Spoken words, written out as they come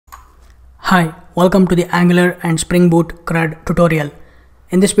Hi, welcome to the Angular and Spring Boot CRUD tutorial.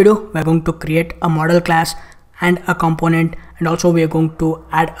 In this video, we are going to create a model class and a component, and also we are going to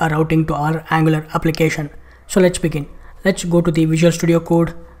add a routing to our Angular application. So let's begin. Let's go to the Visual Studio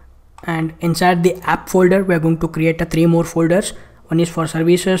Code, and inside the app folder, we are going to create three more folders. One is for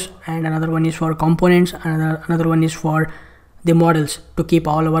services and another one is for components, and another one is for the models to keep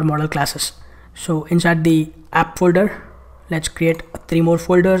all our model classes. So inside the app folder, let's create three more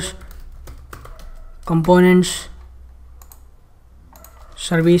folders: components,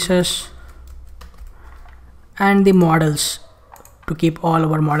 services, and the models to keep all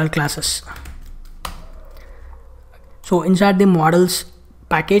our model classes. So inside the models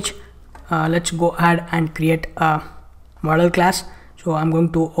package, let's go ahead and create a model class. So I'm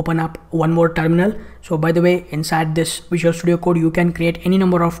going to open up one more terminal. So by the way, inside this Visual Studio Code, you can create any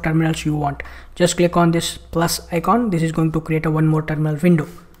number of terminals you want. Just click on this plus icon. This is going to create a one more terminal window.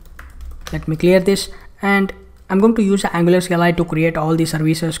 Let me clear this, and I'm going to use Angular CLI to create all the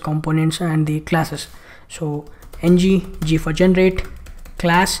services, components, and the classes. So G for generate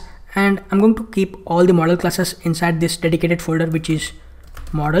class, and I'm going to keep all the model classes inside this dedicated folder, which is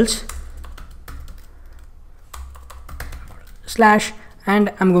models slash,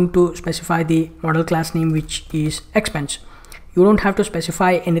 and I'm going to specify the model class name, which is expense. You don't have to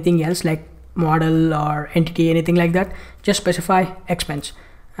specify anything else like model or entity, anything like that. Just specify expense,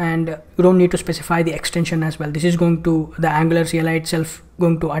 and you don't need to specify the extension as well. This is going to, the Angular CLI itself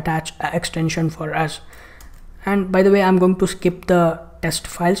going to attach an extension for us. And by the way, I'm going to skip the test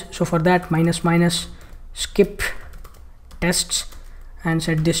files. So for that, -- skip tests and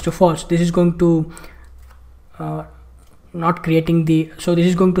set this to false. This is going to not creating the, so this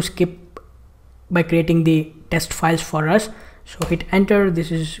is going to skip by creating the test files for us. So hit enter.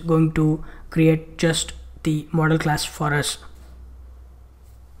 This is going to create just the model class for us.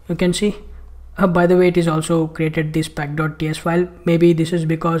 You can see, by the way, it is also created this spec.ts file. Maybe this is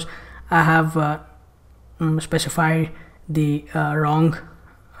because I have specified the wrong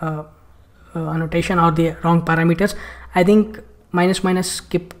annotation or the wrong parameters. I think --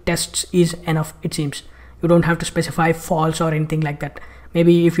 skip tests is enough, it seems. You don't have to specify false or anything like that.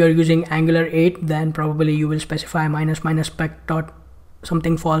 Maybe if you're using Angular 8, then probably you will specify -- spec dot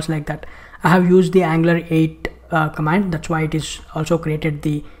something false like that. I have used the Angular 8 command, that's why it is also created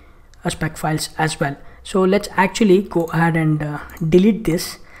the spec files as well. So let's actually go ahead and delete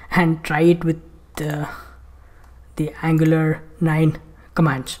this and try it with the Angular 9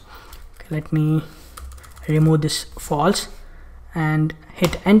 commands. Okay, let me remove this false and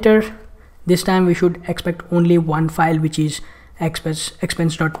hit enter. This time we should expect only one file, which is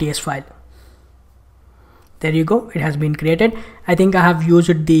expense.ts file. There you go, it has been created. I think I have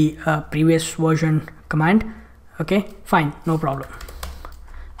used the previous version command. Okay, fine, no problem.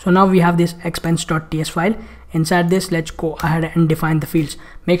 So now we have this expense.ts file. Inside this, let's go ahead and define the fields.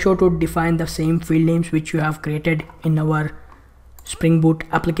 Make sure to define the same field names which you have created in our Spring Boot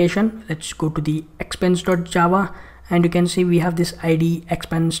application. Let's go to the expense.java, and you can see we have this ID,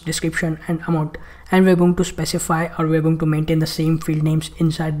 expense, description, and amount, and we're going to specify, or we're going to maintain the same field names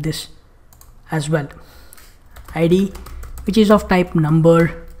inside this as well. ID, which is of type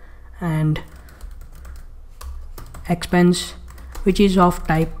number, and expense, which is of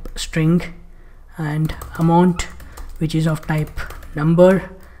type string, and amount, which is of type number,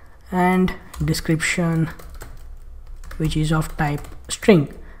 and description, which is of type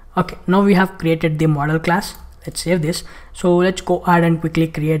string. Okay, now we have created the model class. Let's save this. So let's go ahead and quickly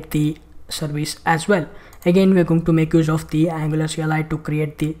create the service as well. Again, we're going to make use of the Angular CLI to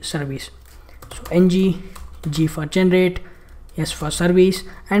create the service. So G for generate, S for service,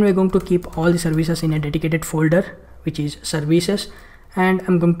 and we're going to keep all the services in a dedicated folder, which is services, and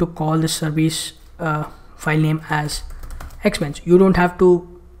I'm going to call the service file name as expense. You don't have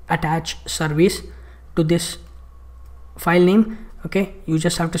to attach service to this file name. Okay, you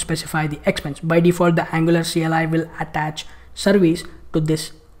just have to specify the expense. By default, the Angular CLI will attach service to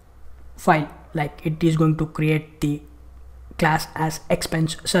this file, like it is going to create the class as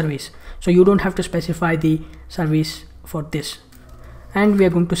expense service. So you don't have to specify the service for this. And we are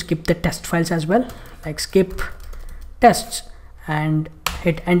going to skip the test files as well, like skip tests, and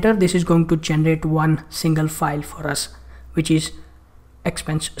hit enter. This is going to generate one single file for us, which is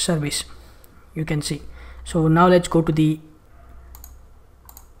expense service. You can see. So now let's go to the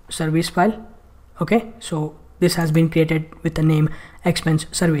service file. Okay, so this has been created with the name expense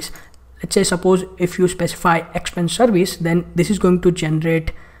service. Let's say, suppose if you specify expense service, then this is going to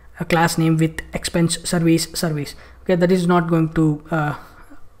generate a class name with expense service. Okay, that is not going to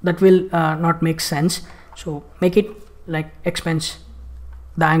that will not make sense. So make it like expense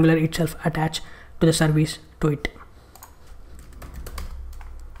the Angular itself attached to the service to it.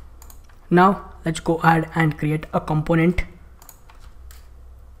 Now let's go ahead and create a component.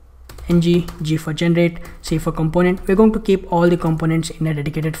 Ng, G for generate, C for component. We're going to keep all the components in a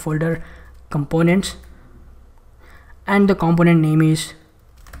dedicated folder, components, and the component name is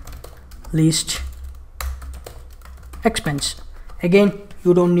least expense. Again,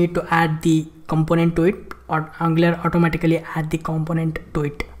 you don't need to add the component to it, or Angular automatically add the component to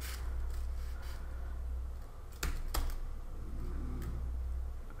it.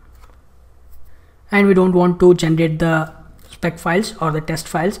 And we don't want to generate the spec files or the test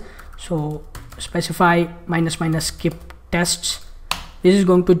files, so specify --skip tests. This is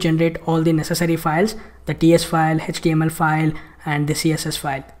going to generate all the necessary files, the TS file, HTML file, and the CSS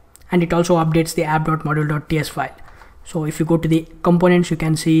file, and it also updates the app.module.ts file. So if you go to the components, you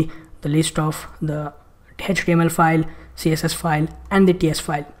can see the list of the HTML file, CSS file, and the TS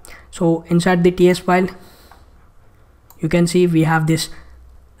file. So inside the TS file, you can see we have this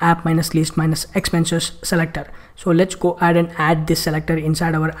app-list-expenses selector. So let's go ahead and add this selector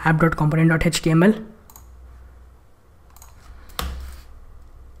inside our app.component.html.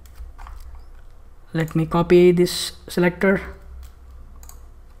 Let me copy this selector.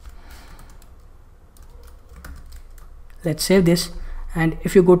 Let's save this, and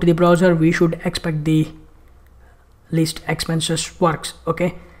if you go to the browser, we should expect the list expenses works.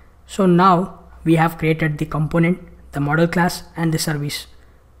 Okay, so now we have created the component, the model class, and the service.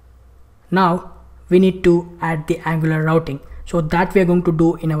 Now we need to add the Angular routing, so that we are going to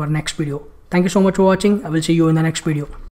do in our next video. Thank you so much for watching. I will see you in the next video.